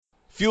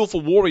Fuel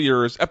for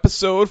Warriors,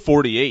 episode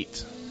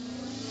 48.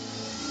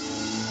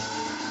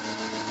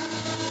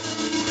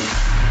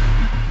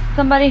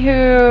 Somebody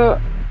who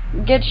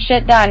gets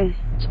shit done.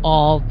 It's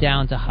all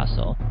down to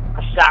hustle.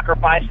 A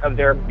sacrifice of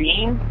their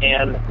being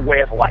and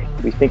way of life.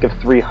 We think of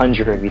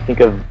 300, we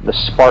think of the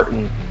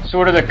Spartan.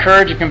 Sort of the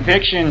courage and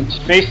conviction to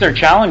face their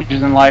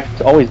challenges in life.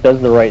 It always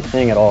does the right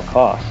thing at all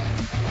costs.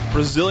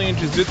 Brazilian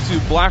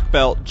Jiu-Jitsu black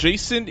belt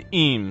Jason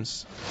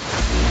Eames.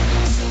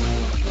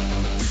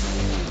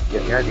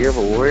 The idea of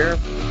a warrior,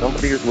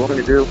 somebody who's willing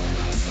to do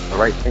the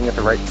right thing at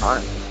the right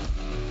time.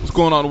 What's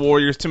going on,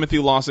 Warriors? Timothy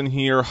Lawson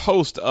here,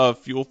 host of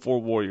Fuel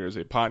for Warriors,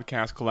 a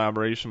podcast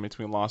collaboration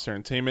between Lost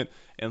Entertainment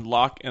and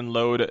Lock and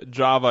Load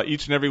Java.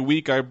 Each and every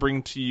week I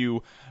bring to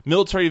you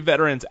military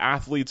veterans,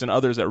 athletes, and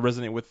others that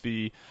resonate with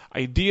the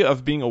idea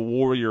of being a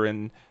warrior,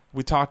 and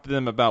we talk to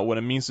them about what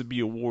it means to be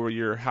a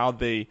warrior, how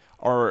they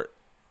are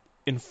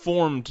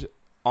informed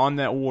on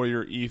that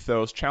warrior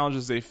ethos,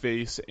 challenges they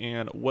face,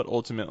 and what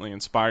ultimately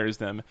inspires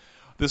them.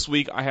 This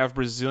week, I have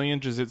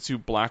Brazilian Jiu-Jitsu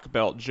black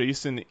belt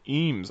Jason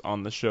Eames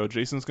on the show.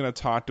 Jason's going to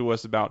talk to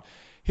us about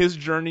his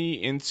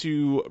journey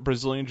into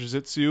Brazilian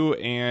Jiu-Jitsu,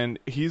 and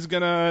he's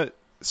going to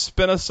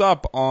spin us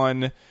up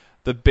on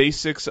the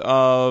basics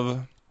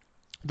of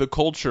the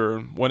culture,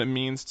 what it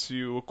means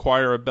to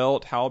acquire a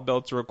belt, how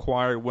belts are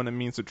acquired, what it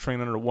means to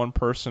train under one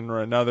person or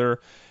another,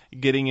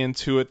 getting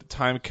into it, the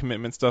time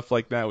commitment, stuff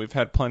like that. We've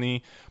had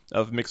plenty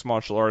of mixed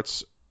martial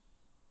arts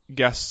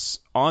guests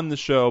on the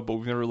show, but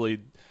we've never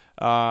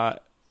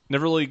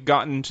really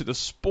gotten to the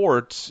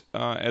sport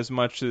as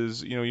much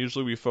as,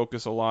 usually we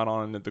focus a lot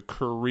on the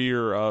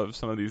career of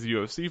some of these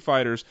UFC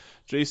fighters.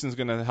 Jason's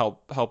going to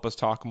help us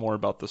talk more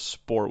about the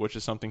sport, which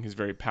is something he's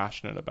very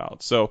passionate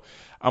about. So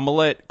I'm going to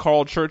let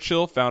Carl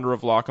Churchill, founder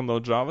of Lock and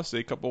Load Java, say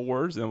a couple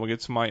words, and then we'll get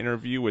to my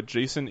interview with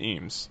Jason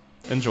Eames.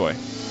 Enjoy.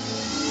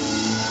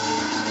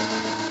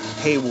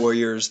 Hey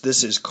Warriors,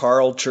 this is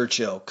Carl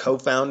Churchill,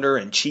 co-founder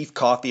and chief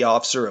coffee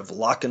officer of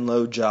Lock and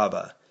Load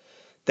Java.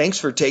 Thanks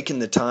for taking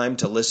the time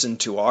to listen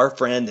to our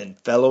friend and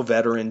fellow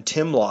veteran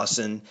Tim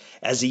Lawson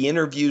as he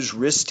interviews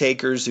risk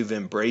takers who've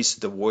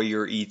embraced the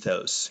warrior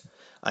ethos.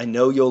 I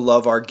know you'll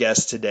love our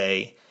guest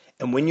today,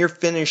 and when you're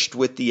finished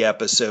with the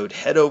episode,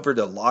 head over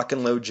to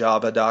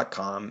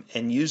lockandloadjava.com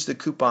and use the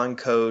coupon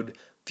code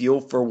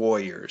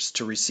FUEL4WARRIORS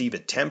to receive a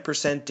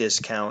 10%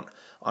 discount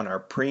on our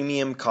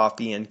premium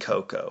coffee and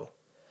cocoa.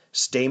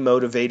 Stay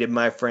motivated,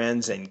 my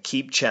friends, and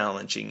keep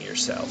challenging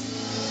yourself.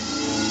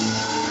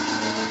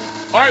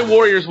 All right,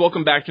 Warriors,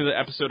 welcome back to the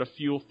episode of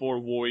Fuel for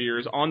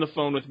Warriors. On the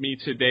phone with me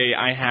today,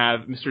 I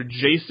have Mr.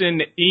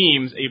 Jason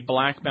Eames, a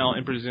black belt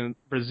in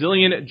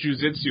Brazilian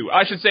Jiu-Jitsu.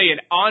 I should say an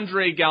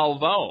Andre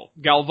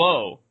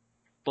Galvão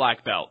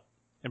black belt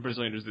in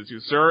Brazilian Jiu-Jitsu.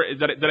 Sir,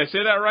 did I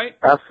say that right?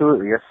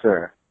 Absolutely, yes,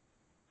 sir.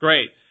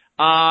 Great.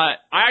 I'm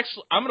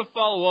going to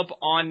follow up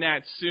on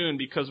that soon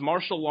because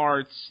martial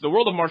arts, the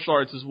world of martial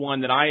arts is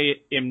one that I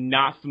am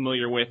not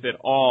familiar with at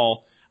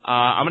all.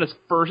 I'm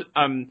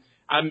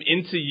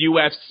into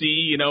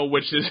UFC,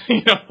 which is,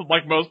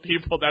 like most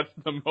people, that's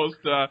the most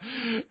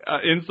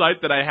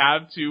insight that I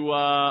have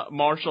to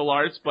martial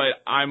arts. But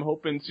I'm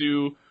hoping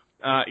to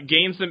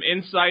gain some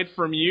insight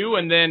from you,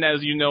 and then,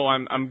 as you know,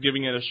 I'm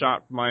giving it a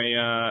shot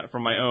for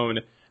my own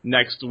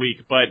next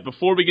week. But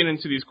before we get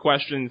into these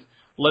questions,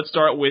 let's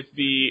start with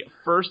the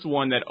first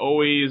one that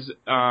always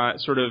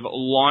sort of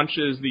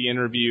launches the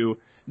interview.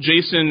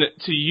 Jason,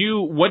 to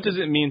you, what does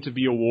it mean to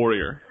be a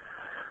warrior?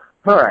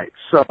 All right,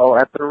 so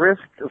at the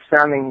risk of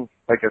sounding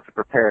like it's a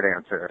prepared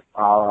answer,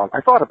 I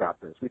thought about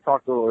this. We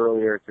talked a little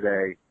earlier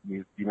today.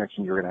 You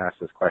mentioned you were going to ask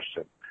this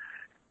question.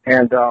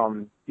 And, in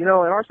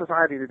our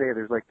society today,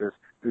 there's like this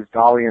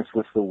dalliance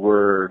with the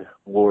word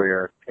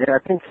warrior. And I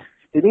think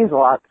it means a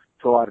lot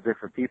to a lot of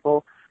different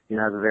people. It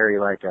has a very,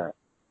 a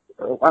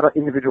lot of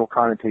individual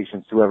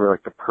connotations to whoever,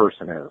 the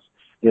person is.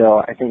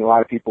 I think a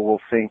lot of people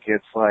will think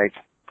it's like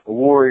a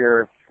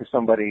warrior is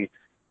somebody,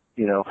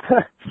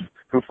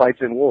 who fights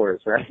in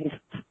wars, right?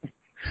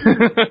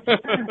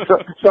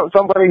 so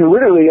somebody who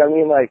literally,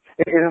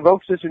 it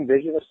invokes this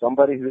envision of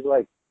somebody who's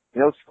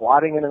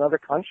squatting in another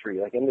country,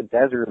 in the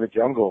desert or the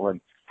jungle, and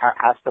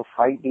has to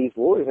fight these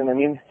wars. And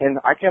and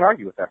I can't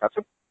argue with that. That's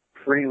a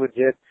pretty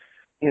legit,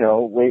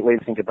 way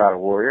to think about a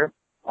warrior.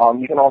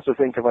 You can also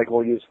think of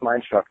we'll use my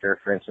instructor,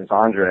 for instance,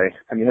 Andre.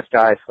 This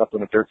guy slept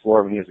on the dirt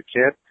floor when he was a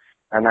kid,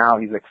 and now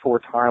he's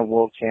 4-time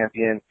world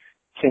champion,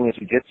 king of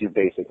jiu-jitsu,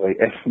 basically.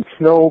 And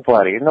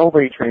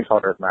nobody trains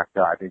harder than that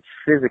guy.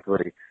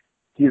 Physically,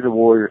 he's a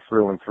warrior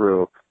through and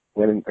through.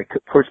 When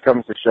push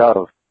comes to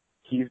shove,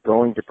 he's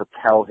going to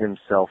propel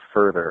himself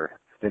further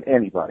than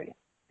anybody.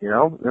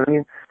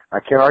 I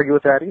can't argue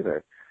with that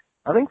either.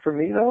 I think for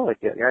me, though,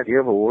 the idea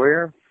of a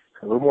warrior,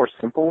 a little more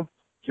simple,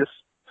 just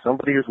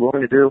somebody who's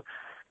willing to do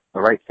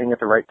the right thing at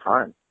the right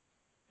time.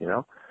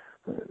 We'll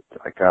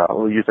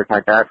use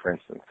my dad, for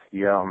instance. He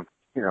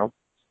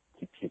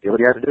did what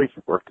he had to do.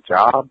 He worked a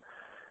job,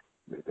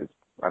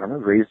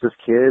 raised his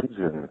kids,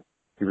 and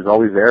he was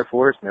always there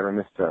for us. Never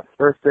missed a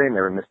birthday,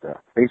 never missed a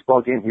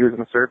baseball game. He was in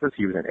the service.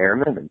 He was an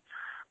airman and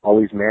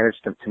always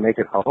managed to make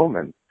it home.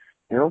 And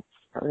you know,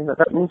 I mean,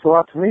 that means a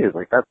lot to me. It's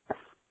like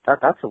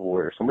that's a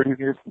warrior. Somebody who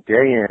can just day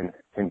in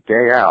and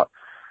day out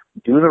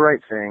do the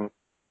right thing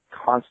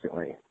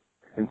constantly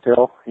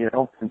until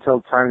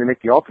it's time to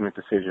make the ultimate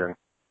decision.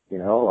 You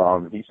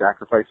know, he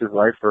sacrificed his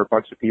life for a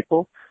bunch of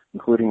people,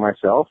 including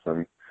myself,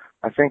 and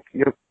I think,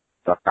 you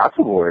know, that's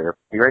a warrior.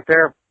 He's right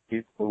there.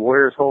 He's a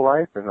warrior his whole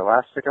life, and the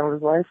last second of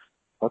his life,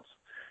 let's,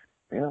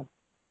 you know,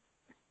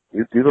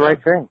 you do the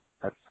right thing.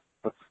 That's,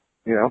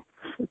 you know,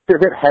 it's a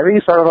bit heavy.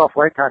 Started off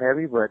light, got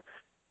heavy, but,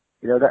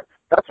 you know,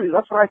 that's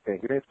what I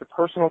think. I mean, it's a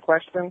personal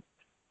question.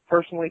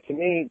 Personally, to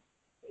me,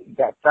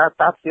 that's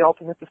the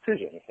ultimate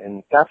decision,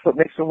 and that's what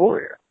makes a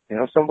warrior. You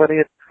know, somebody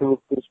who's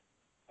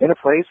in a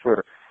place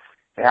where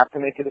they have to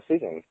make a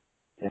decision,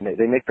 and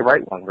they make the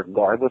right one,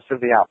 regardless of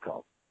the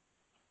outcome.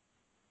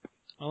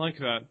 I like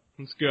that.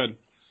 That's good.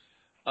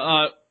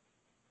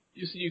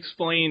 You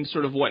explained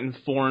sort of what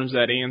informs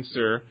that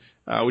answer,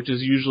 which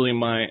is usually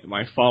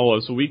my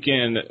follow-up. So we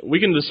can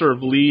just sort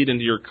of lead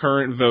into your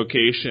current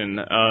vocation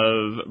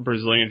of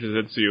Brazilian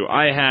Jiu-Jitsu.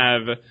 I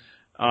have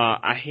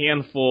a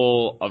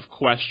handful of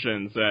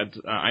questions that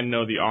I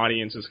know the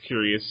audience is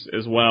curious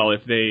as well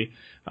if they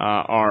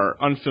are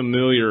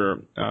unfamiliar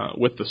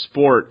with the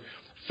sport.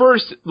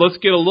 First, let's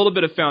get a little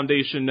bit of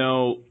foundation.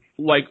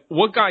 Like,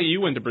 what got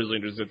you into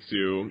Brazilian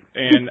Jiu-Jitsu?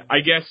 And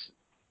I guess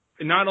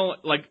not only,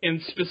 like, and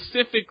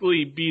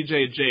specifically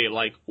BJJ,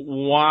 like,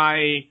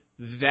 why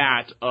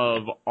that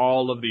of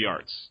all of the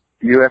arts?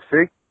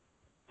 UFC.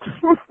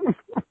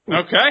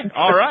 Okay,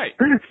 all right.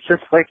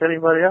 Just like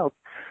anybody else.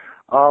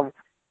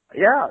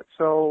 Yeah,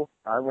 so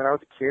when I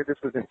was a kid, this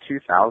was in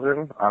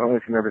 2000. I don't know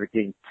if you remember the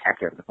game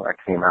Tekken when that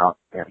came out.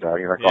 And,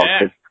 you know,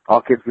 like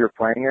all kids, we were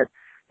playing it.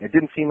 It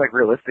didn't seem like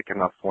realistic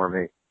enough for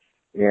me.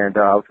 And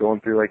I was going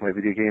through like my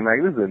video game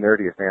mag. This is the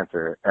nerdiest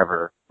answer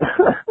ever.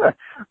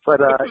 But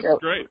yeah,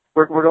 great.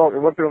 we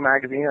went through a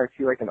magazine. I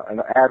see like an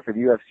ad for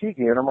the UFC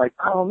game, and I'm like,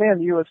 oh man,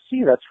 the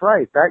UFC. That's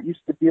right. That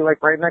used to be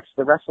like right next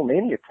to the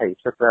WrestleMania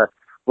tapes at the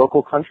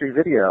local country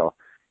video.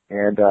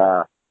 And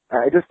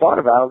I just thought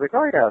about it. I was like,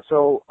 oh yeah.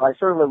 So I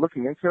started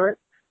looking into it,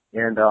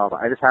 and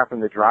I just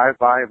happened to drive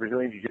by a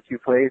Brazilian Jiu-Jitsu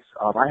place.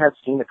 I had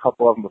seen a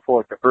couple of them before,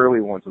 like the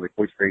early ones with like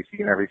Royce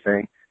Gracie and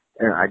everything,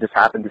 and I just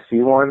happened to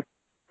see one,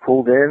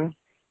 pulled in.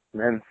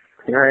 And then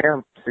here I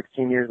am,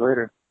 16 years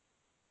later.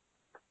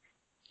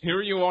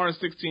 Here you are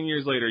 16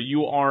 years later.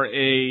 You are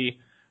a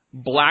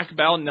black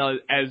belt. Now,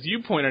 as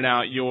you pointed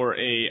out, you're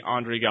a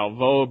Andre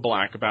Galvão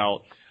black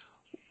belt.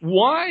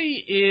 Why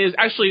is,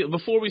 actually,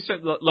 before we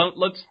start,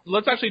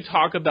 let's actually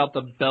talk about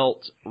the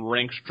belt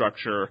rank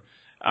structure.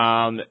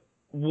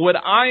 What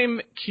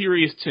I'm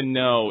curious to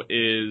know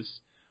is,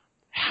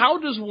 how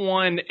does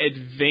one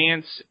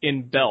advance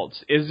in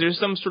belts? Is there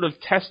some sort of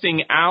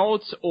testing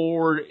out,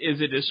 or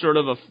is it just sort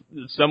of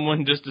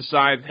someone just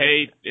decides,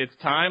 hey, it's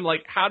time?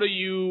 Like, how do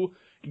you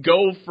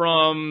go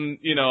from,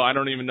 you know, I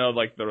don't even know,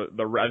 like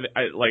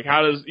like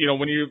how does, you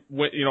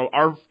know,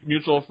 our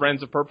mutual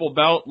friends, a purple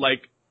belt,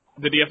 like,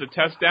 did he have to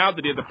test out?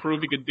 Did he have to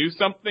prove he could do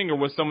something, or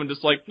was someone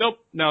just like, nope,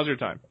 now's your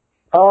time?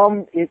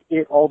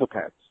 It all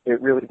depends.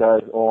 It really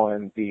does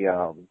on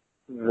the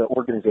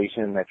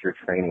organization that you're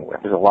training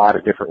with. There's a lot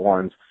of different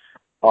ones.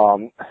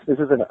 This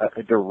isn't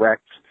a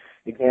direct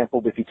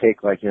example, but if you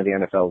take, like, you know,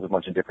 the NFL is a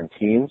bunch of different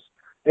teams.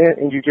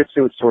 In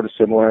Jiu-Jitsu, it's sort of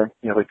similar.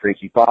 You know, like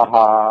Gracie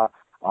Barra,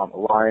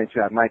 Alliance,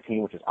 you have my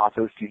team, which is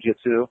Atos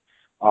Jiu-Jitsu.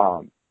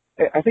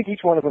 I think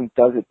each one of them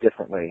does it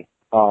differently.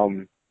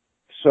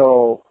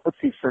 So, let's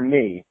see, for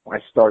me, I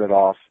started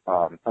off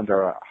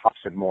under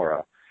Hobson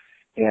Mora.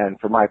 And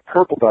for my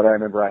purple belt, I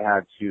remember I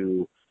had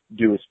to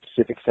do a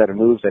specific set of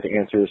moves that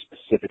answer a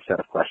specific set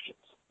of questions.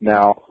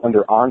 Now,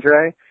 under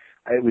Andre,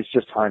 it was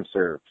just time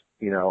served.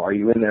 You know, are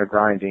you in there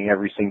grinding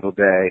every single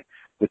day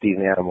with these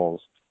animals?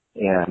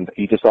 And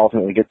you just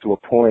ultimately get to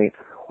a point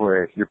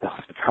where your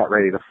belt's about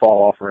ready to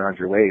fall off around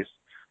your waist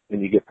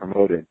and you get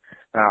promoted.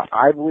 Now,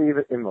 I believe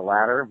in the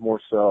latter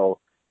more so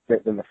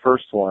than the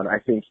first one. I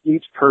think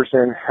each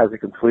person has a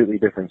completely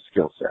different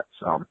skill set.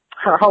 So,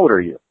 how old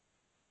are you?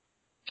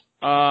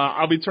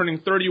 I'll be turning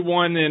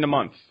 31 in a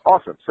month.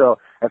 Awesome. So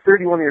at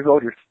 31 years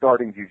old, you're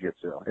starting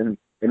jiu-jitsu. And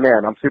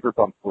man, I'm super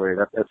pumped for you.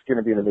 That's going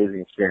to be an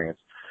amazing experience.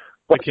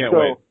 I can't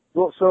wait.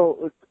 Well,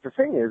 so the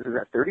thing is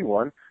at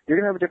 31, you're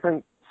going to have a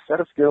different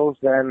set of skills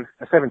than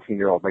a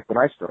 17-year-old, like when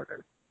I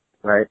started,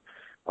 right?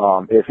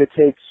 If it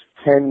takes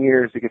 10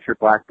 years to get your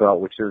black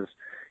belt, which is,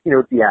 you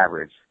know, the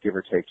average, give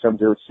or take. Some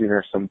do it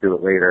sooner, some do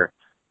it later.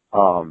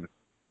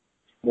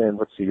 Then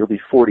let's see, you'll be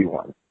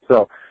 41.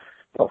 So,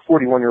 a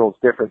 41-year-old is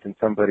different than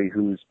somebody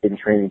who's been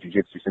training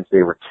jiu-jitsu since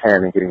they were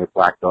 10 and getting a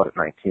black belt at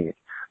 19.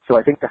 So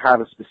I think to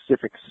have a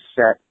specific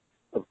set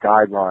of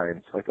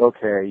guidelines, like,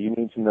 okay, you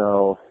need to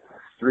know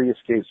 3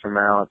 escapes from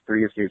mount,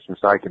 3 escapes from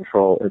side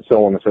control, and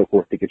so on and so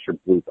forth to get your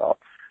blue belt.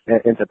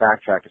 And to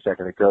backtrack a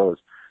second, it goes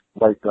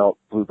white belt,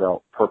 blue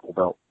belt, purple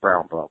belt,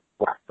 brown belt,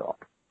 black belt,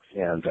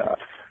 and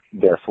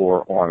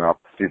therefore on up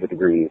through the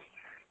degrees.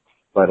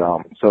 But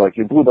so like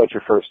your blue belt's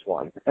your first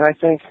one. And I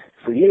think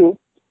for you,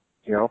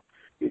 you know,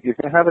 you're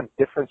going to have a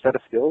different set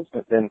of skills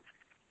than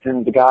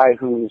than the guy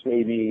who's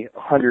maybe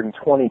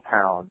 120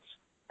 pounds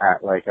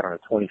at, like, I don't know,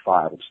 25.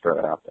 I'll just throw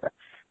that out there.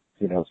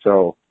 You know,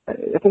 so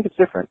I think it's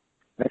different.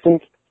 I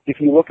think if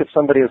you look at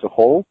somebody as a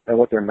whole and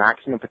what their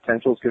maximum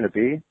potential is going to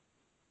be,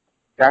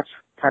 that's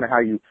kind of how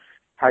you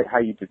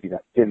divvy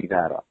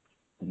that up.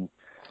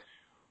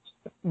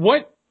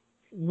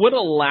 What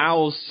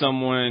allows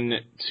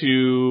someone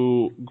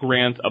to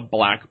grant a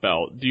black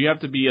belt? Do you have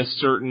to be a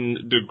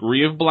certain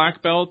degree of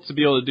black belt to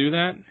be able to do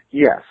that?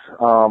 Yes.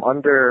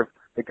 Under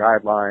the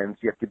guidelines,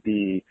 you have to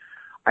be,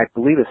 I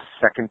believe, a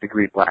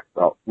second-degree black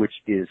belt, which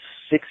is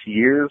 6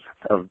 years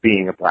of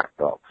being a black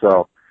belt.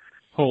 So,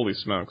 holy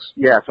smokes!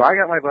 Yeah. So I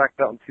got my black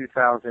belt in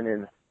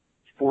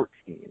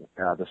 2014,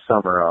 the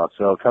summer.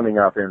 So coming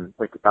up in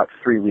like about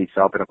 3 weeks,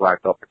 I'll be a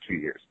black belt for 2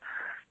 years.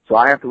 So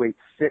I have to wait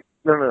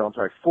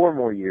 4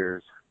 more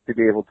years to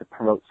be able to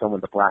promote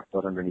someone to black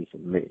belt underneath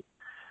of me.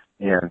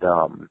 And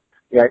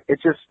it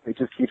just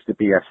keeps the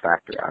BS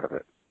factor out of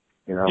it.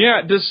 You know?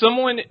 Yeah, does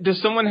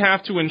someone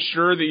have to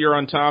ensure that you're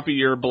on top of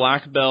your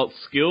black belt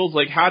skills?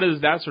 Like, how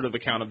does that sort of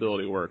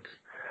accountability work?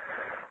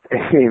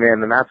 Hey man,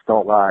 the maps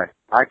don't lie.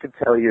 I could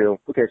tell you.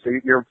 Okay, so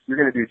you're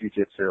going to do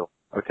jiu-jitsu,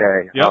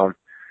 okay? Yep.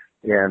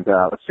 And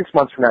 6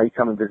 months from now, you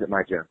come and visit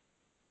my gym.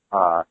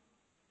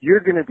 You're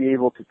going to be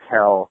able to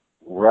tell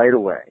right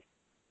away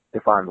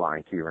if I'm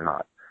lying to you or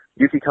not.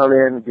 You could come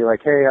in and be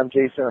like, "Hey, I'm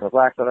Jason. I'm a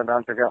black belt.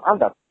 I'm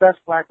the best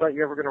black belt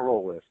you're ever going to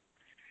roll with."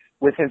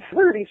 Within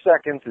 30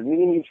 seconds of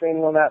me and you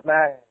training on that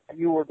mat,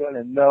 you are going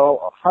to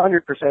know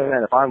 100%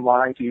 if I'm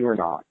lying to you or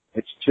not.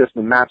 It's just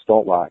the mats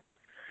don't lie.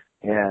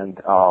 And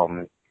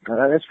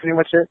that's pretty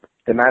much it.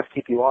 The mats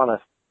keep you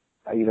honest.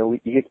 You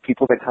get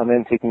people that come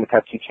in taking the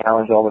Pepsi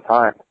challenge all the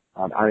time.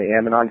 I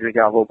am an Andre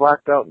Gallo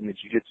black belt in the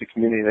jiu-jitsu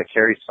community that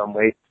carries some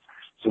weight.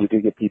 So we do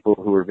get people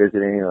who are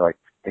visiting, or like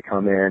they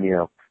come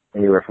in,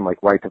 anywhere from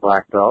like white to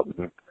black belt,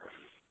 and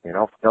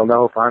they'll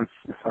know if I'm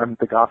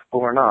the gospel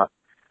or not.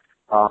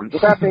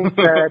 With that being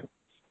said,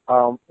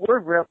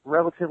 we're a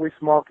relatively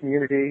small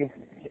community,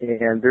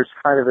 and there's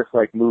kind of this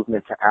like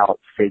movement to out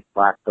fake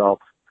black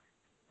belts.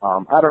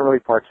 I don't really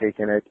partake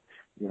in it.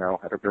 I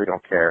really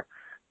don't care.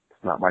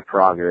 It's not my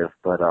prerogative.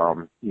 But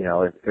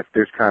if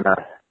there's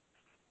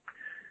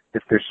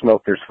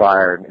smoke, there's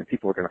fire, and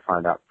people are going to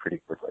find out pretty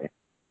quickly.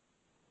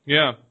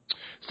 Yeah.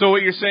 So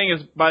what you're saying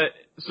is, by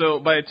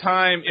the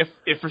time if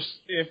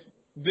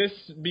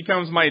this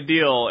becomes my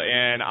deal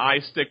and I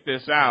stick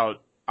this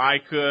out, I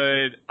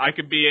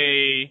could be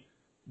a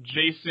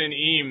Jason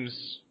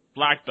Eames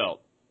black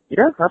belt.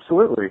 Yeah,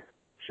 absolutely.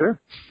 Sure.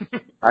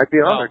 I'd be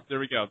honored. There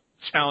we go.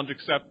 Challenge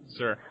accepted,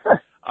 sir.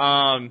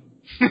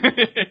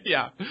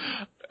 Yeah.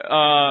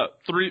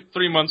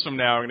 3 months from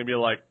now, I'm going to be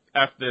like,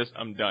 F this,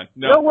 I'm done.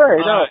 No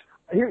way. No.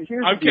 Here's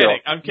I'm the deal.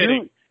 I'm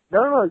kidding.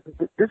 No.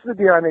 This is the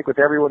deal I make with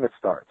everyone that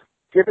starts.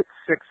 Give it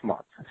 6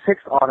 months.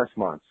 6 honest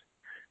months.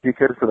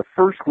 Because for the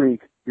first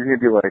week, you're going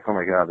to be like, oh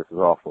my God, this is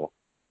awful.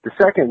 The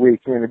second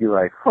week, you're going to be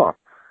like,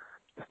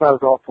 it's not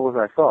as awful as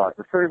I thought.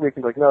 The third week,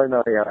 you're like,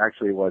 no, yeah,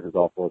 actually it was as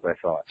awful as I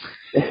thought.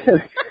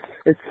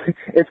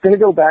 It's going to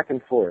go back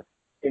and forth.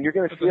 And you're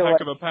going to feel like...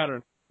 That's a heck of a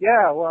pattern.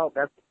 Yeah, well,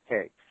 that's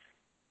okay.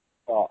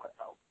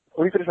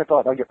 Let me finish my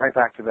thought. I'll get right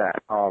back to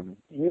that.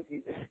 You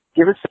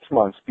give it 6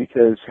 months,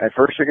 because at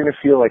first you're going to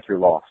feel like you're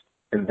lost.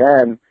 And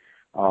then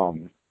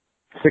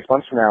 6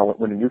 months from now,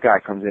 when a new guy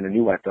comes in, a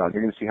new white belt,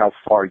 you're going to see how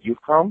far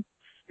you've come.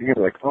 You're going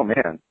to be like, oh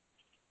man,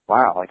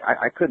 wow, like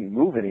I couldn't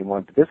move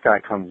anyone, but this guy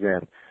comes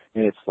in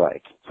and it's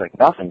like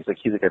nothing.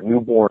 He's like a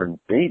newborn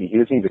baby. He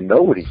doesn't even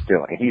know what he's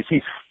doing.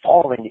 He's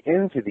falling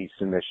into these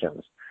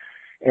submissions.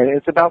 And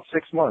it's about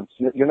 6 months.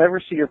 You'll never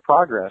see your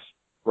progress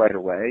right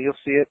away. You'll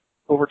see it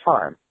over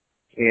time.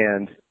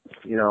 And,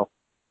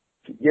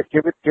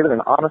 give it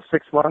an honest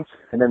 6 months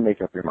and then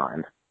make up your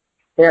mind.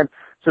 And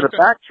so to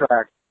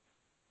backtrack,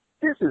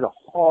 this is a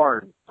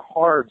hard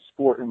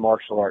sport and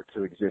martial art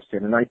to exist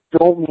in. And I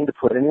don't mean to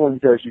put anyone who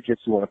does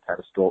jiu-jitsu on a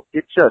pedestal.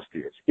 It just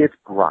is. It's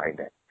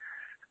grinding.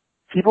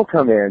 People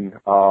come in,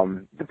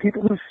 the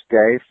people who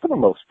stay, for the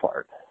most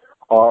part,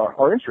 are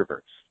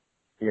introverts.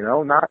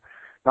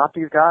 Not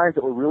these guys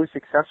that were really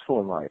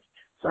successful in life.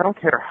 So I don't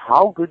care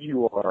how good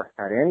you are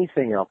at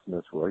anything else in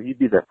this world. You'd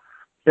be the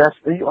best.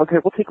 Okay,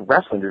 we'll take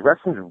wrestling.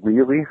 Wrestling's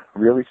really,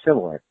 really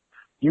similar.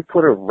 You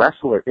put a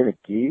wrestler in a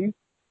gi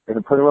and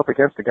then put him up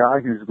against a guy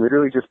who's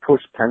literally just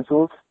pushed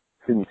pencils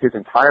his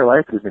entire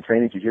life, who's been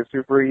training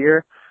jiu-jitsu for a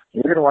year,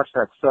 you're going to watch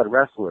that stud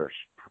wrestler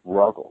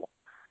struggle.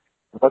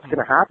 What's going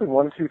to happen?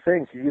 One of two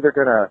things. You're either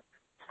going to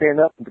stand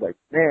up and be like,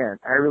 man,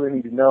 I really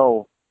need to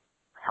know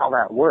how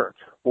that worked.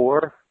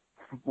 Or,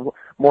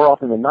 more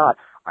often than not,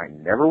 I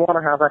never want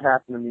to have that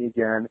happen to me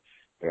again,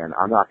 and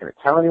I'm not going to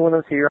tell anyone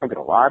who's here. I'm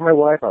going to lie to my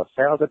wife. I'll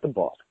say I was at the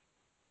bar.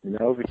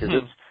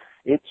 Because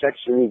it checks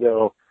your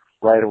ego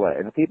right away.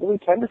 And the people who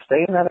tend to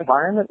stay in that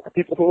environment are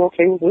people who are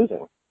okay with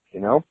losing,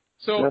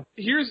 So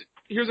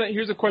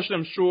here's a question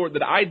I'm sure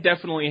that I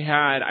definitely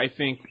had, I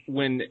think,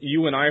 when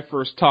you and I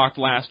first talked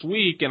last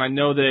week, and I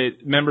know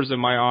that members of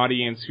my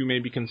audience who may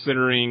be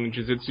considering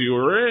jiu-jitsu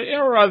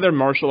or other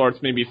martial arts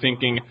may be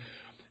thinking,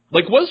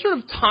 Like, what sort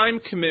of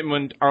time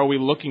commitment are we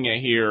looking at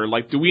here?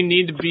 Like, do we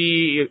need to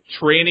be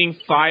training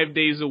 5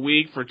 days a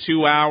week for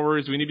 2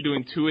 hours? Do we need to be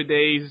doing 2 a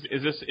day?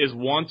 Is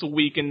once a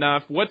week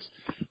enough? What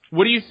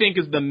do you think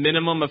is the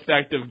minimum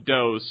effective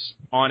dose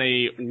on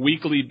a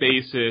weekly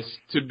basis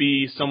to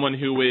be someone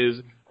who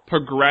is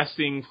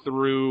progressing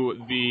through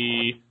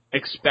the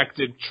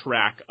expected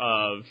track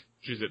of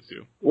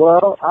jiu-jitsu?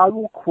 Well, I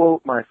will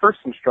quote my first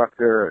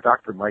instructor,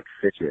 Dr. Mike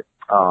Fitchett.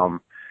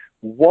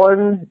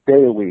 1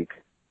 day a week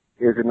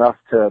is enough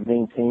to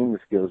maintain the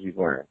skills you've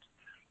learned.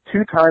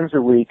 2 times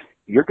a week,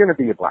 you're going to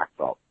be a black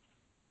belt.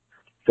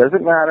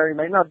 Doesn't matter. You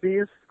might not be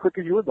as quick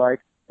as you would like,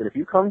 but if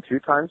you come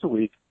 2 times a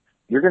week,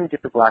 you're going to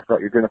get the black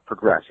belt. You're going to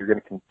progress. You're going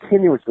to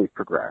continuously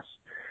progress.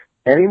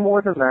 Any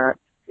more than that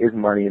is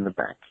money in the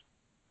bank.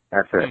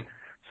 That's it.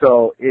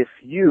 So if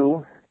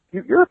you're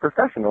a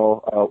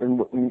professional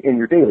in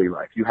your daily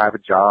life. You have a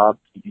job.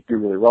 You do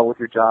really well with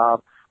your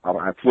job.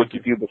 I've worked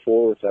with you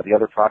before with the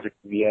other project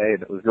VA,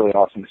 and it was really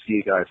awesome to see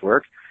you guys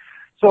work.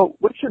 So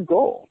what's your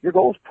goal? Your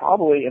goal is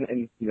probably,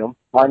 and you know,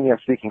 mind me I'm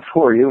speaking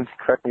for you, and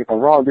correct me if I'm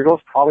wrong, your goal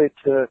is probably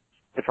to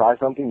try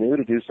something new,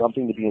 to do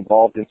something, to be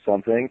involved in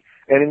something,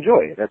 and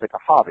enjoy it as like a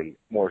hobby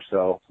more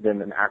so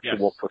than an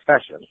actual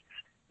profession.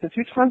 So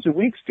 2 times a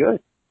week's good.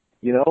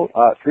 You know,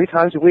 3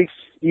 times a week's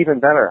even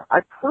better.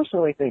 I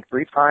personally think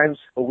 3 times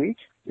a week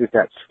is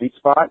that sweet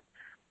spot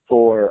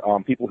for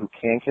people who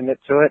can commit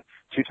to it.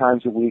 2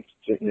 times a week,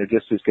 you know,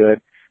 just as good.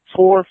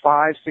 4,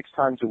 5, 6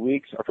 times a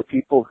week are for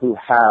people who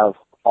have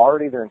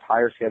already their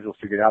entire schedule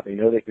figured out. They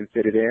know they can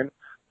fit it in,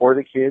 or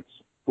the kids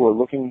who are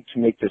looking to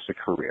make this a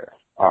career.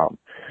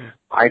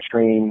 I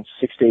train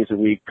 6 days a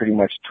week, pretty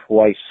much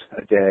twice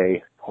a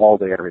day, all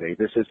day, every day.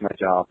 This is my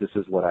job. This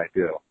is what I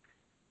do.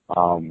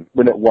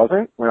 When it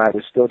wasn't, when I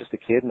was still just a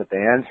kid in the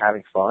band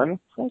having fun,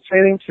 I was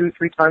training 2,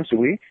 3 times a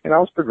week, and I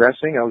was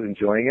progressing. I was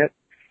enjoying it.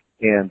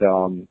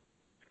 And,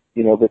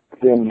 you know, but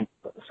then,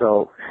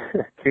 so,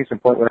 case in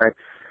point, when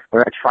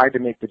I tried to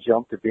make the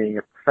jump to being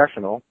a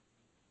professional,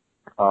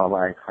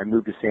 I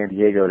moved to San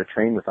Diego to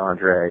train with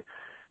Andre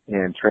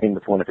and train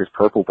with one of his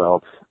purple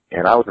belts,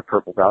 and I was a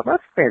purple belt. And I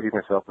fancied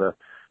myself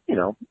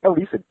at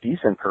least a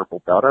decent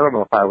purple belt. I don't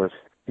know if I was,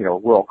 you know,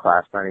 world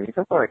class by any means.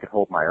 I thought I could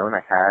hold my own.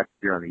 I had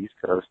here on the East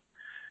Coast.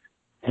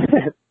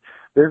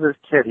 There's this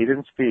kid, he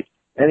didn't speak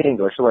any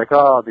English. They're like,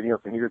 oh,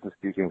 Danielson, he doesn't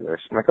speak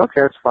English. I'm like,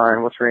 okay, that's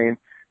fine, we'll train.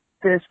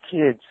 This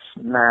kid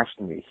smashed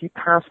me. He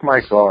passed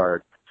my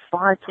guard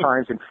 5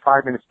 times in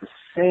 5 minutes the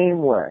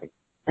same way.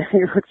 And he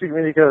looks at me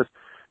and he goes,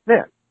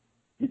 man,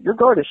 your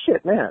guard is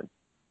shit, man.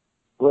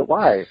 Well,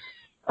 why?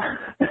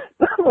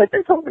 I'm like,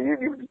 they told me you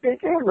didn't even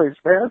speak English,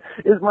 man.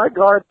 Is my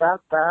guard that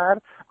bad?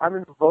 I'm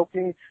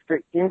invoking the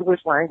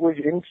English language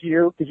into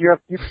you because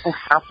you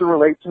have to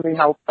relate to me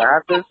how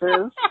bad this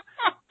is.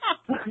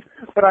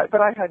 But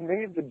I had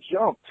made the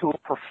jump to a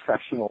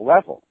professional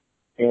level,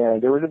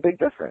 and there was a big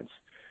difference.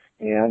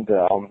 And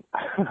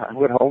I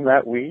went home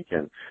that week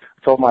and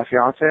told my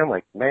fiance, I'm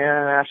like,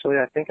 man, Ashley,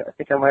 I think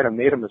I might have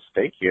made a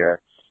mistake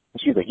here.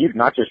 And she's like, you've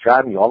not just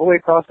driven me all the way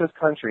across this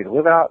country to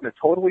live out in a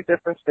totally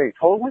different state,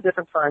 totally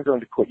different time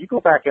zone to quit. You go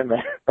back in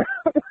there.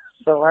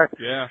 So I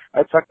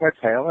tucked my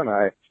tail and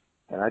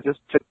I just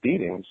took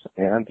beatings.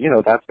 And, you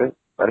know, that's it.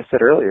 Like I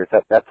said earlier, it's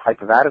that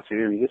type of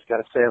attitude. You just got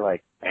to say,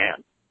 like,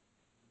 man,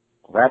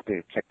 that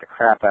dude kicked the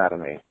crap out of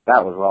me.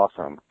 That was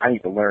awesome. I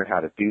need to learn how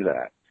to do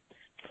that.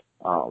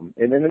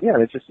 And then again,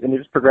 it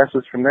just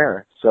progresses from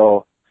there.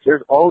 So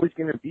there's always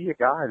going to be a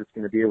guy that's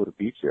going to be able to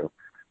beat you.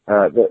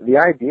 The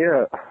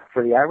idea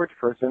for the average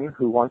person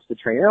who wants to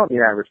train, not the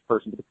average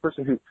person, but the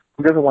person who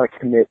doesn't want to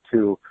commit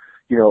to,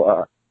 you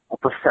know, a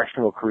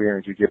professional career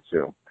in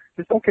jiu-jitsu,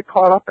 just don't get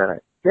caught up in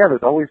it. Yeah,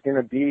 there's always going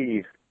to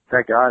be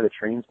that guy that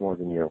trains more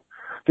than you.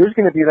 There's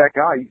going to be that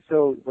guy.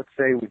 So let's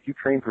say if you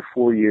train for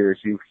 4 years,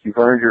 you've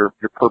earned your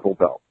purple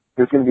belt.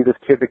 There's going to be this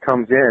kid that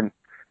comes in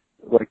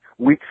like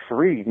week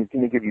 3, he's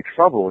going to give you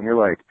trouble, and you're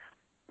like,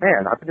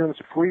 man, I've been doing this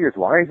for 4 years.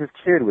 Why is this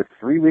kid with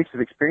 3 weeks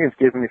of experience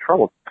giving me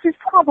trouble? He's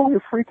probably a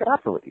freak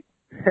athlete.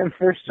 And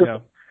there's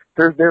just,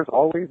 there's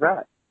always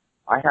that.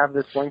 I have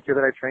this one kid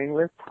that I train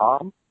with,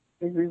 Tom.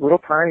 He's these little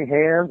tiny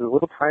hands, a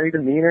little tiny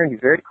demeanor, and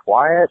he's very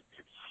quiet.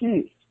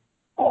 He's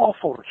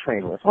awful to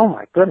train with. Oh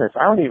my goodness,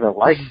 I don't even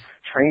like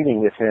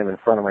training with him in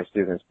front of my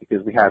students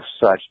because we have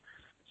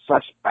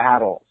such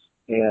battles.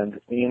 And,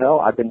 you know,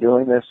 I've been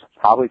doing this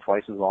probably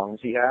twice as long as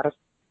he has.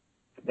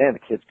 Man, the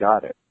kid's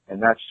got it.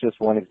 And that's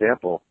just one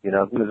example. You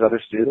know, there's other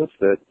students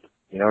that,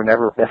 you know, are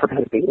never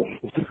going to beat him.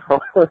 You know?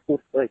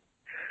 It's like,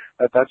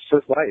 that's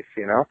just life,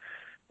 you know.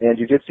 And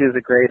jiu-jitsu is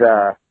a great,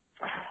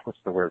 what's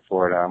the word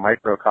for it,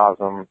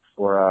 microcosm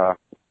for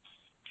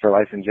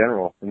life in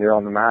general. When you're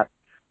on the mat,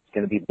 it's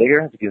going to be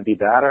bigger, it's going to be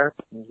badder.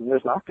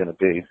 There's not going to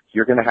be.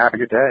 You're going to have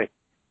your day,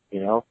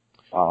 you know.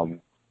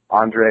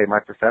 Andre, my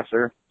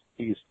professor,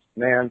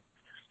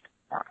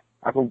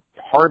 I've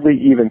hardly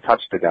even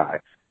touched the guy.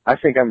 I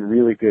think I'm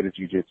really good at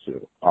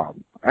jiu-jitsu.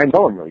 I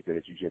know I'm really good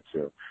at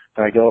jiu-jitsu.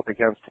 Then I go up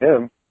against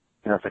him,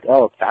 and I was like,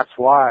 oh, that's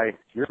why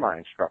you're my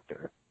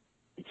instructor.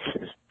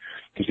 Because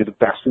you're the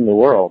best in the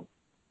world.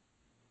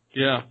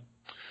 Yeah.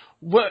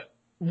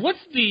 what's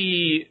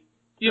the,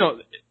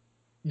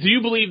 do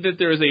you believe that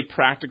there is a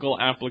practical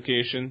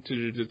application to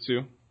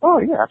jiu-jitsu? Oh,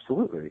 yeah,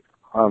 absolutely.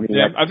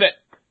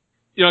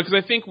 Because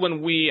I think when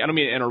I don't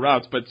mean to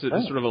interrupt, but to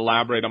sort of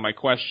elaborate on my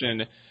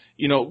question,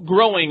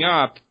 growing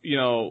up,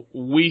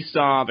 we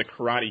saw the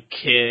Karate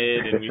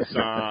Kid and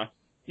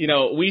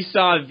we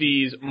saw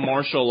these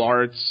martial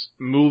arts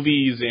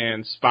movies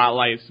and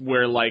spotlights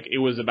where, like, it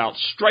was about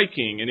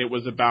striking and it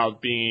was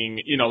about being,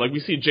 like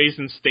we see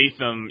Jason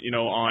Statham,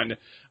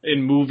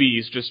 in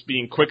movies just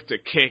being quick to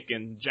kick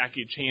and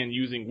Jackie Chan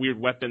using weird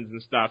weapons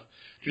and stuff.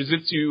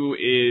 Jiu-jitsu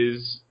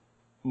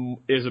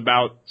is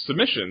about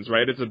submissions,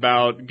 right? It's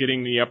about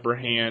getting the upper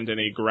hand in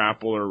a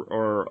grapple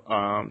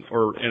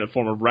or in a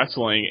form of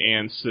wrestling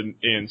and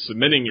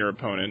submitting your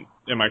opponent.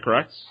 Am I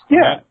correct?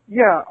 Yeah.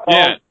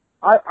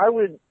 I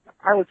would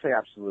say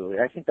absolutely.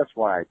 I think that's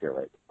why I do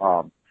it.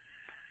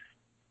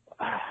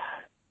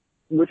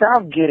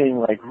 Without getting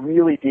like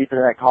really deep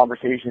into that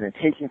conversation and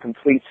taking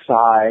complete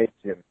sides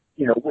and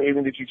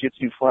waving the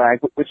jiu-jitsu flag,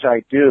 which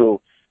I do.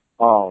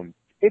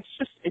 It's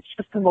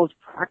just the most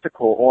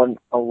practical on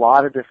a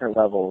lot of different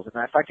levels.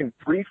 And if I can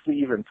briefly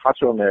even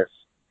touch on this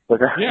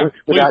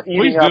without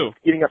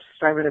eating up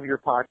 7 of your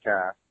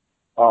podcast,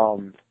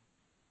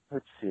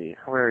 let's see,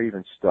 where do I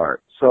even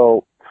start?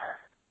 So,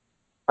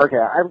 okay,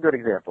 I have a good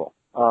example.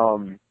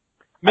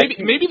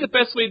 Maybe the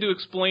best way to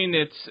explain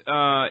it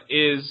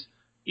is,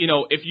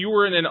 if you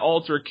were in an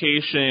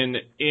altercation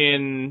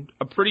in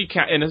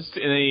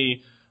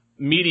a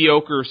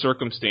mediocre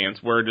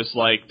circumstance where just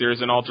like there's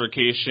an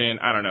altercation,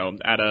 I don't know,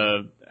 I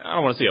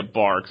don't want to say a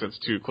bar because that's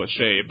too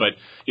cliche, but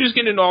you just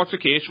get into an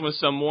altercation with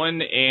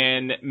someone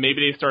and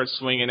maybe they start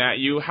swinging at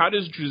you. How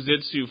does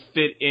jiu-jitsu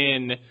fit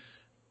in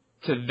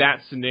to that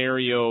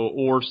scenario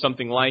or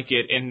something like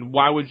it, and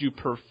why would you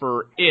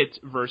prefer it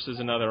versus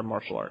another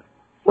martial art?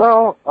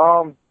 Well,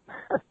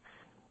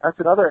 that's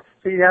another.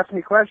 So you ask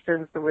me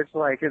questions to which,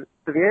 like,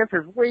 the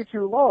answer is way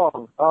too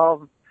long.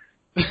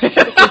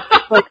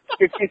 Like,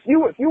 if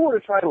you were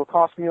to try to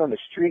accost me on the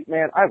street,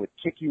 man, I would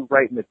kick you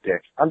right in the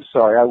dick. I'm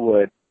sorry, I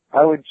would.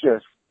 I would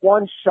just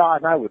one shot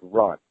and I would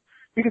run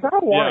because I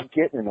don't want to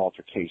get in an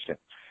altercation.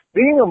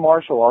 Being a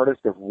martial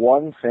artist is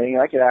one thing.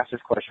 I could ask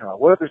this question: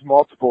 what if there's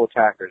multiple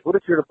attackers? What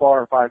if you're at a bar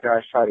and 5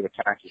 guys try to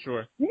attack you?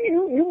 Sure.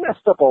 You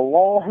messed up a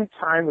long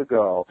time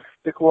ago.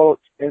 To quote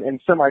and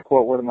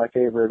semi-quote one of my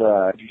favorite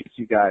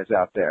jiu-jitsu guys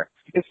out there: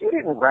 if you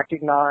didn't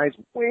recognize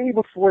way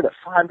before that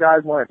 5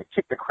 guys wanted to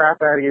kick the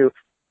crap out of you,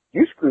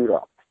 you screwed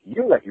up.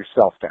 You let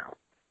yourself down.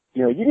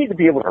 You need to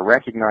be able to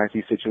recognize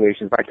these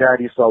situations. My dad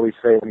used to always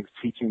say when he was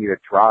teaching me to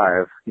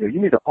drive,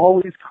 you need to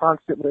always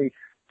constantly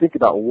think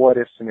about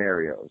what-if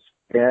scenarios.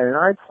 And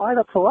I apply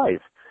that to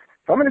life.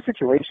 If I'm in a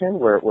situation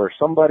where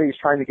somebody's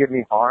trying to give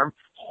me harm,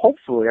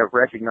 hopefully I've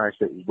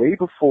recognized it way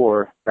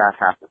before that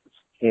happens.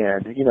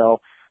 And,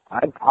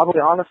 I'd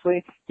probably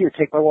honestly, here,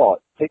 take my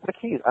wallet, take my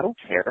keys. I don't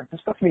care. This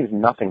stuff means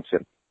nothing to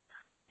me.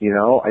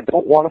 I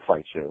don't want to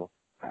fight you.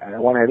 I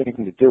don't want to have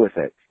anything to do with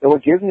it. And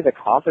what gives me the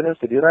confidence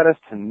to do that is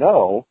to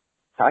know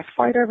I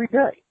fight every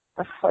day.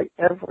 I fight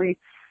every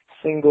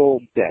single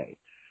day.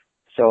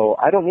 So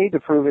I don't need to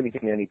prove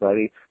anything to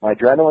anybody. My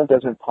adrenaline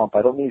doesn't pump.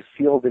 I don't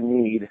feel the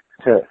need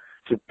to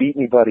beat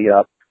anybody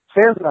up.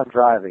 Fans when I'm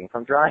driving. If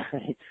I'm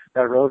driving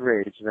that road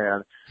rage,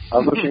 man, I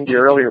was listening to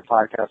your earlier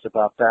podcast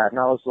about that, and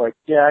I was like,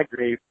 yeah, I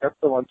agree. That's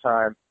the one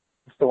time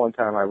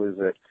I lose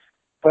it.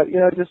 But,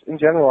 just in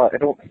general,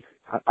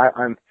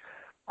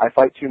 I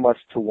fight too much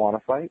to want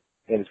to fight,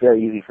 and it's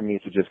very easy for me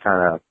to just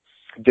kind of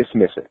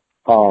dismiss it.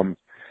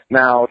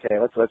 Now, okay,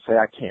 let's say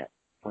I can't.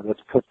 Let's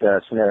put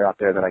the scenario out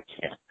there that I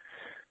can't.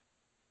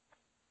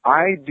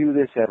 I do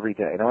this every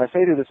day. Now, when I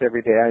say do this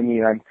every day, I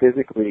mean I'm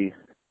physically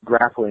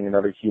grappling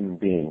another human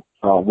being,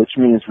 which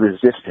means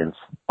resistance,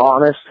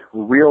 honest,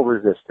 real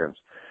resistance.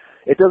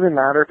 It doesn't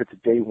matter if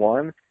it's day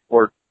 1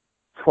 or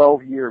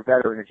 12-year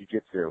veteran of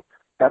jiu-jitsu.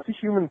 That's a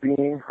human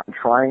being I'm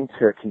trying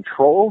to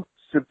control,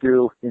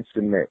 subdue, and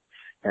submit.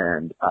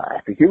 And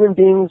the human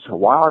beings,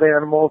 wild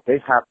animals,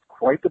 they have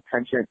quite the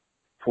penchant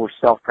for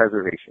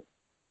self-preservation.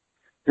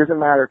 Doesn't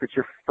matter if it's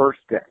your first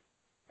day.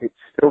 It's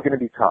still going to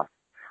be tough.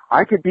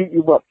 I could beat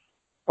you up,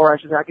 or I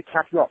should say I could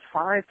tap you out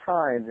 5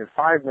 times in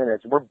 5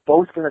 minutes, and we're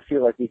both going to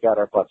feel like we got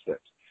our butts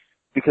whipped.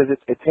 Because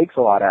it takes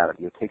a lot out of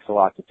you. It takes a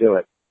lot to do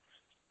it.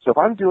 So if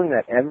I'm doing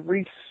that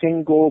every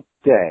single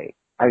day,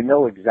 I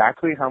know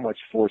exactly how much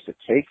force it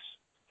takes.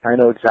 I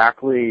know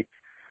exactly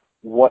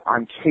what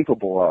I'm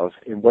capable of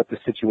and what the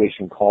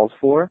situation calls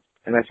for.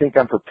 And I think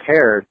I'm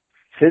prepared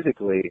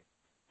physically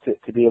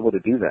to be able to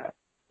do that.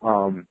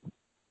 And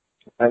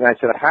I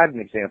said I had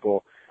an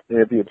example, and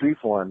it'd be a brief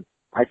one.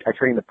 I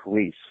train the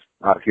police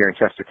out here in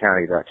Chester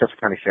County, the Chester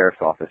County Sheriff's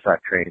Office.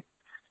 I've trained,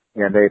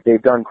 and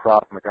they've done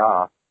Krav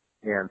Maga,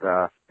 and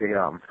the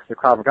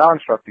Krav Maga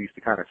instructor used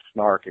to kind of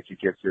snark at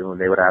jiu-jitsu, and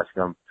they would ask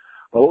him,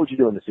 "Well, what would you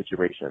do in this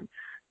situation?"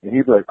 And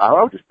he'd be like,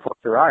 "I would just pluck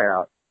their eye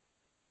out."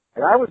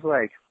 And I was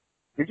like,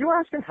 "Did you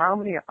ask him how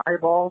many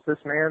eyeballs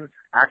this man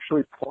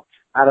actually plucked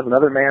out of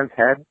another man's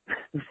head?"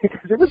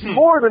 Because it was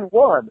more than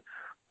one.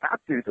 that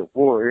dude's a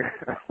warrior.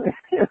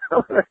 You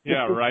know?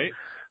 Yeah, right.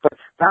 But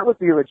that would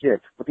be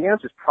legit. But the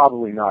answer is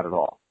probably not at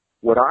all.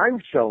 What I'm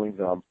showing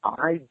them,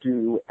 I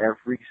do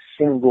every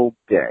single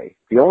day.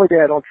 The only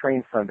day I don't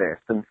train Sunday. I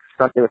spend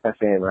Sunday with my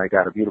family. I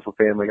got a beautiful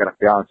family. I got a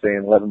fiance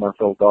and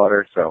 11-month-old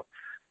daughter. So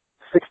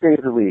 6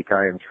 days a week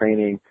I am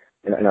training,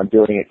 and I'm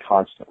doing it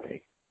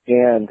constantly.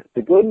 And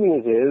the good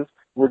news is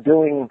we're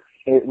doing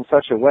it in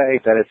such a way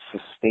that it's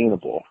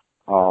sustainable.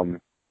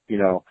 You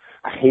know,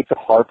 I hate to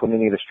harp on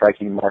any of the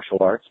striking martial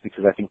arts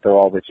because I think they're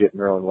all legit in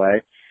their own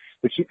way.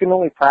 But you can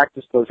only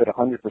practice those at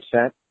 100%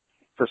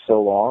 for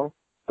so long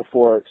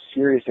before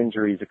serious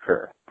injuries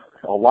occur.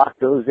 A lot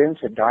goes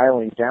into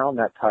dialing down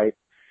that type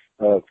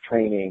of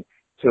training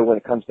to when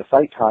it comes to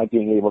fight time,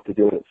 being able to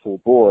do it at full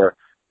bore.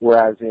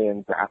 Whereas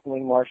in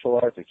grappling martial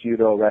arts, like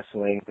judo,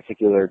 wrestling, in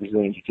particular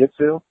Brazilian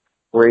jiu-jitsu,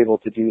 we're able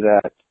to do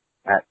that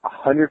at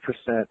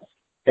 100%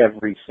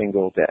 every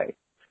single day.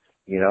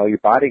 You know, your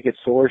body gets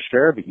sore,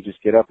 sure, but you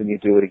just get up and you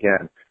do it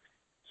again.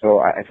 So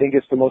I think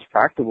it's the most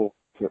practical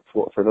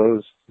for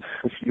those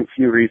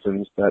few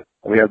reasons that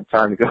we have the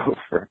time to go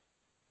over.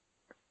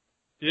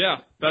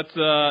 Yeah, that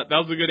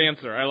was a good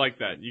answer. I like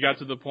that. You got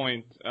to the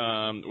point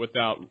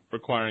without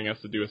requiring us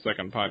to do a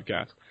second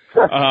podcast.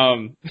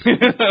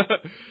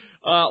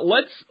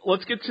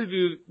 Let's get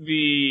to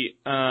the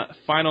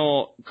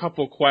final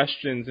couple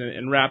questions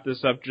and wrap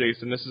this up,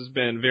 Jason. This has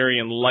been very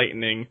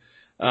enlightening.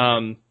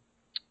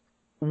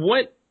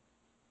 What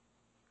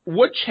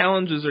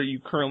challenges are you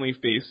currently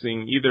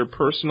facing, either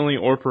personally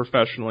or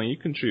professionally? You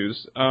can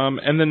choose,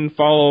 and then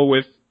follow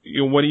with,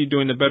 you know, what are you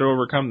doing to better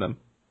overcome them?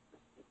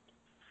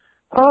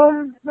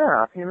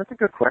 Yeah, I mean, that's a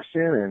good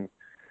question, and,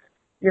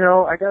 you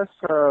know, I guess,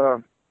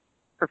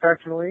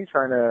 professionally,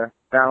 trying to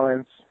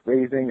balance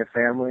raising a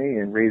family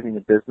and raising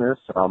a business.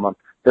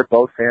 They're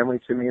both family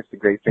to me. It's the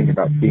great thing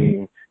about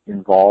being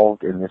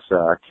involved in this,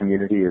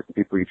 community is the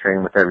people you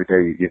train with every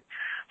day you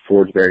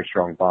forge very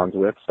strong bonds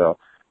with. So,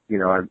 you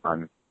know, I'm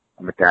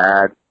a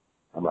dad,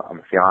 I'm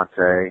a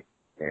fiance,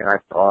 and I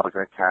have dogs, I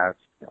have cats,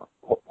 you know,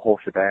 whole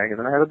shebang, and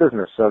then I have a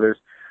business. So there's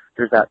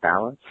that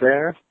balance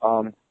there.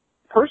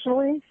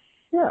 Personally,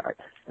 yeah,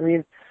 I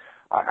mean,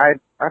 I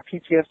have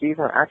PTSD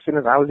from an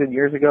accident I was in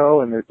years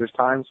ago, and there's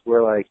times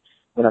where, like,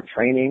 when I'm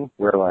training,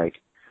 where, like,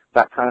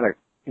 that kind of,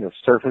 you know,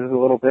 surfaces a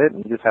little bit,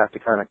 and you just have to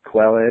kind of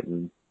quell it,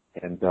 and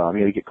you know,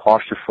 you get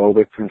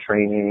claustrophobic from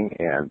training,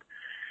 and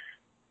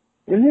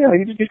you know,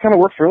 you just kind of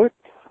work through it.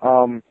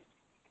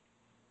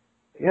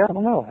 Yeah, I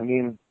don't know. I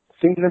mean,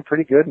 things have been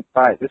pretty good.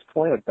 But at this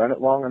point, I've done it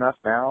long enough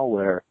now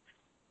where,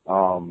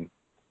 I'm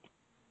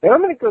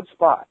in a good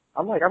spot.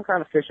 I'm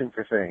kind of fishing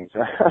for things.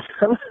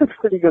 I'm in a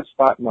pretty good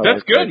spot in my life.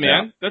 That's good, right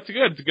man. now. That's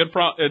good. It's a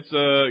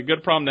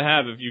good problem to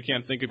have if you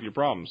can't think of your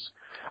problems.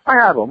 I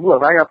have them.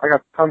 Look, I got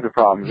tons of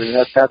problems. I mean,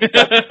 that's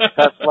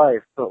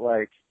life. But,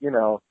 like, you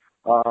know,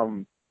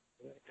 I've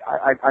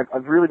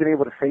really been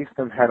able to face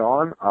them head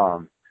on.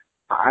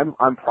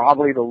 I'm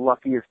probably the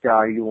luckiest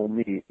guy you will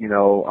meet, you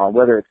know,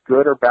 whether it's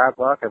good or bad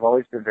luck. I've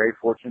always been very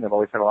fortunate. I've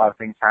always had a lot of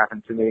things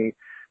happen to me.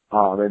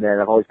 And then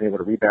I've always been able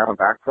to rebound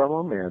back from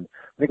them. And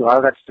I think a lot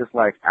of that's just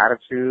like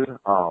attitude.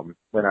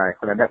 When I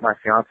met my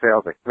fiance, I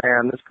was like,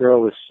 man, this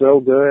girl is so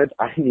good.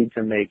 I need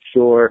to make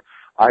sure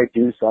I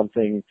do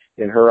something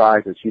in her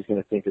eyes that she's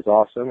going to think is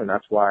awesome. And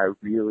that's why I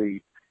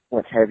really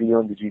went heavy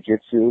on the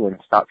jiu-jitsu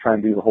and stopped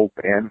trying to do the whole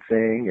band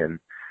thing. And,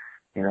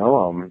 you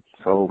know,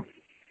 so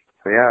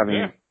yeah, I mean.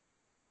 Yeah.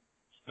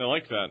 I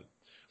like that.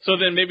 So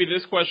then maybe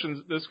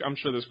I'm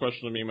sure this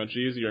question will be much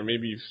easier.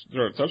 Maybe you've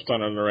sort of touched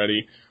on it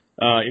already.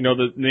 You know,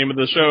 the name of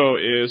the show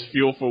is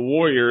Fuel for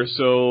Warriors.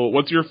 So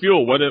what's your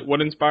fuel?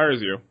 What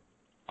inspires you?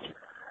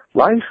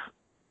 Life.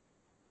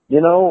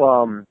 You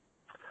know,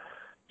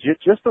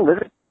 just to live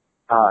it.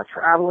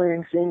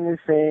 Traveling, seeing new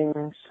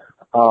things.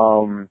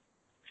 I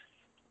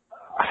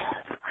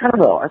don't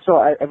know. So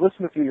I've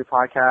listened to a few of your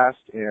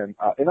podcasts, and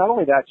not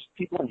only that, just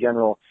people in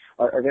general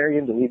are very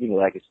into leaving a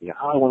legacy.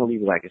 I want to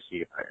leave a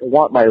legacy. I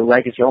want my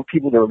legacy. I want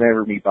people to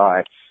remember me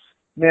by.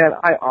 Man,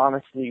 I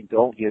honestly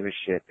don't give a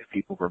shit if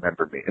people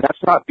remember me. And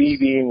that's not me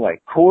being,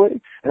 like, coy,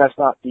 and that's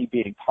not me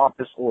being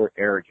pompous or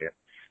arrogant.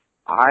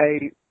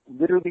 I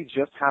literally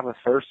just have a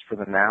thirst for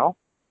the now.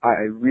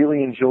 I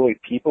really enjoy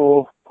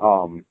people.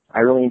 I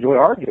really enjoy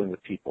arguing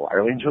with people. I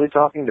really enjoy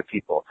talking to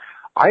people.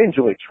 I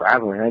enjoy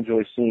traveling. I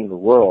enjoy seeing the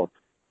world.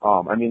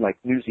 I mean, like,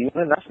 New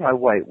Zealand, that's my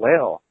white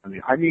whale. I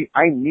mean,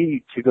 I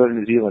need to go to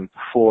New Zealand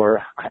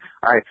before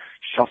I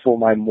shuffle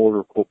my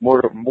mortal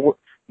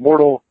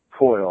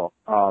coil.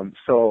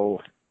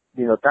 So,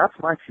 you know, that's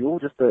my fuel,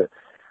 just the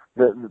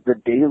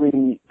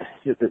daily,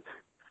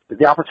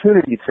 the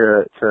opportunity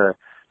to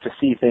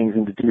see things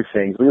and to do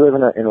things. We live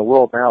in a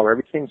world now where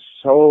everything's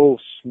so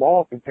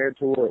small compared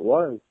to where it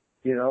was.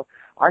 You know,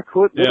 I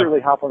could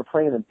literally hop on a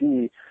plane and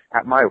be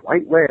at my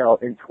white whale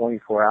in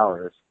 24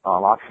 hours.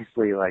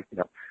 Obviously, like, you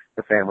know,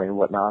 the family and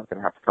whatnot are going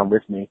to have to come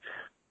with me.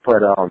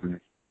 But,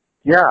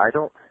 yeah,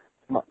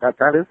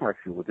 that is my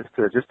fuel, just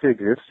to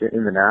exist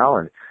in the now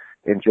and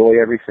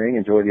enjoy everything,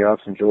 enjoy the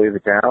ups, enjoy the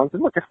downs.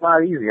 And look, it's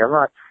not easy.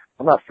 I'm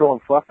I'm not throwing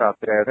fluff out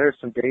there. There's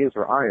some days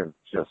where I am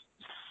just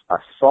a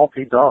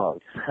salty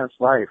dog. That's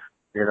life,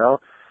 you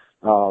know.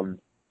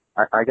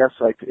 I guess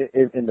like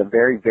in the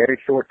very, very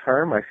short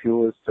term, my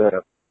fuel is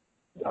to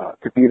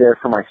be there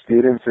for my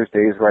students. There's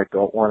days where I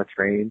don't want to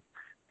train,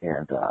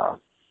 and I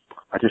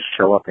just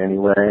show up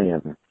anyway,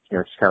 and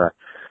just kind of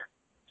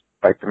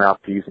bite the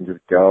mouthpiece and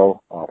just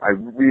go. I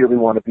really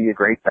want to be a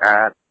great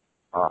dad.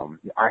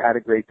 I had a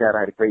great dad.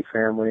 I had a great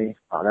family.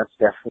 That's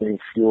definitely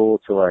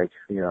fuel to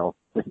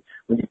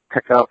when you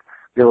pick up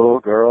your little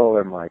girl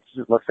and she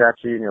just looks at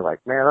you and you're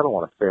like, man, I don't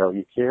want to fail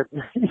you, kid.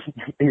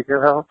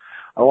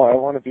 I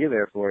want to be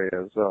there for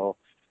you. So,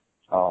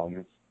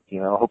 I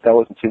hope that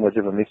wasn't too much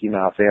of a Mickey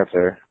Mouse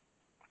answer.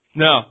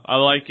 No, I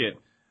like it.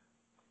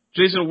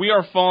 Jason, we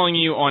are following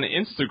you on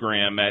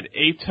Instagram at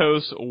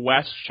Atos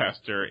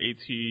Westchester,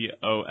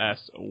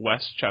 ATOS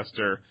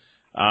Westchester.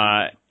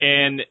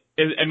 And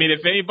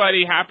if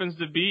anybody happens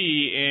to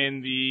be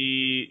in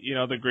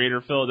the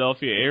greater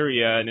Philadelphia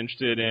area and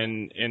interested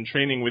in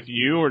training with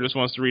you or just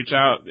wants to reach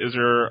out, is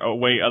there a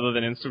way other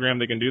than Instagram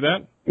they can do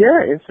that?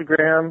 Yeah,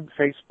 Instagram,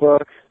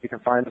 Facebook. You can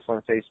find us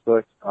on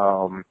Facebook,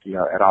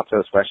 at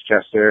Atos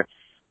Westchester.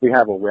 We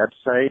have a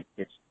website.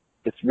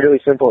 It's really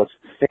simple. It's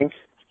Think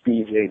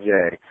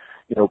BJJ.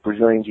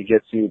 Brazilian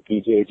Jiu-Jitsu,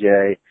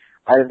 BJJ.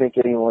 I didn't think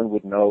anyone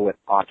would know what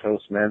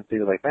Atos meant. They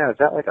were like, man, is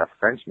that like a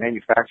French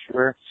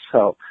manufacturer?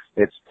 So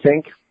it's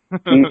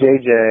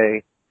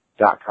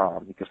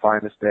thinkbjj.com. You can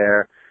find us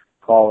there.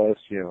 Call us,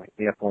 hit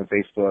me up on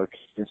Facebook,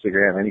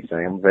 Instagram,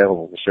 anything. I'm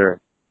available for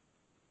sure.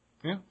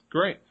 Yeah,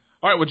 great.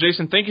 All right, well,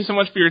 Jason, thank you so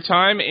much for your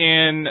time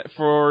and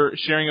for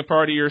sharing a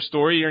part of your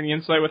story and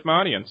insight with my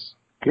audience.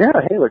 Yeah,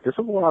 hey, look, this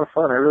was a lot of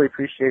fun. I really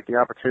appreciate the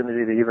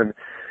opportunity to even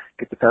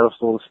get the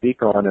pedestal to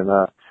speak on and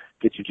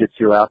get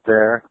jiu-jitsu out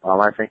there.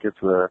 I think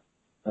it's the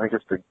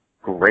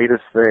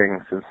greatest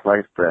thing since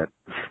sliced bread.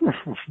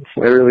 I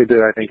really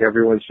do. I think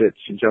everyone should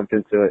jump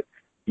into it.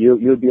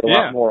 You'd be a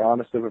lot more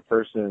honest of a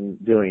person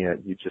doing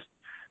it. You just,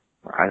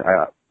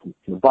 from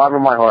the bottom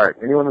of my heart,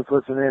 anyone that's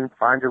listening,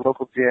 find your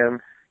local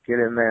gym, get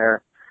in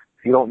there.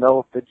 If you don't know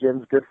if the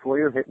gym's good for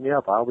you, hit me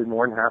up. I'll be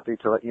more than happy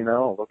to let you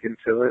know, look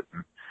into it.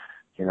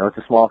 It's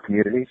a small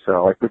community.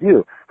 So like with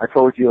you, I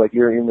told you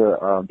you're in the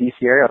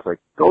DC area. I was like,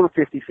 go to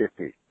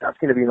 50/50. That's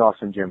going to be an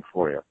awesome gym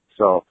for you.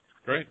 So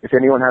great. If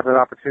anyone has an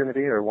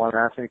opportunity or want to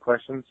ask any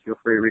questions, feel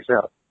free to reach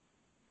out.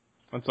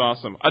 That's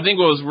awesome. I think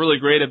what was really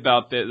great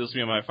about this will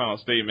be my final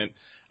statement.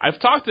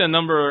 I've talked to a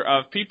number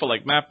of people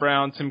like Matt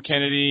Brown, Tim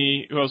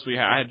Kennedy, who else we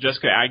had? I had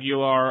Jessica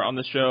Aguilar on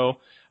the show.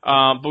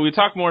 But we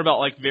talk more about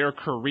their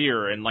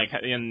career and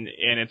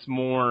it's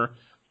more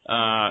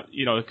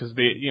because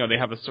they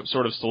have a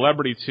sort of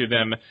celebrity to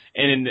them.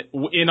 And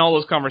in all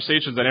those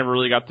conversations, I never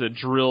really got to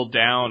drill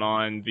down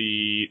on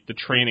the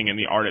training and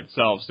the art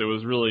itself. So it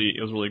was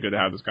really good to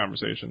have this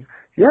conversation.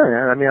 Yeah,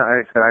 man. I mean,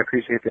 I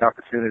appreciate the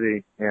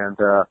opportunity. And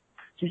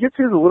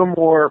jiu-jitsu is a little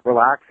more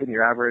relaxed than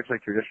your average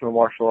traditional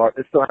martial art.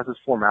 It still has its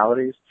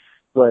formalities,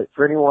 but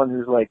for anyone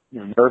who's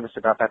nervous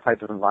about that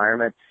type of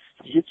environment,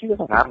 jiu-jitsu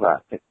doesn't have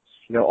that. It's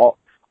all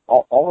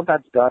of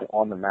that's done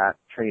on the mat,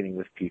 training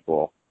with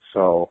people.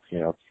 So,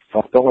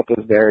 don't let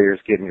those barriers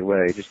get in your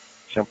way. Just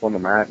jump on the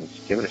mat and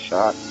just give it a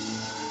shot.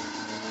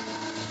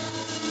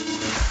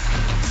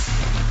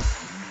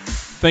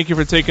 Thank you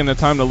for taking the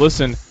time to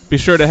listen. Be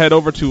sure to head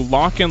over to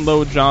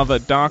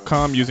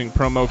lockandloadjava.com using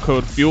promo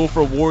code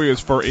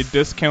FUEL4Warriors for a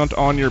discount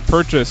on your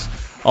purchase.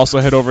 Also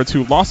head over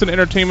to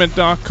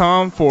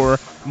lawsonentertainment.com for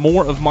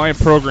more of my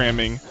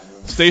programming.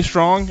 Stay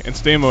strong and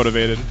stay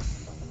motivated.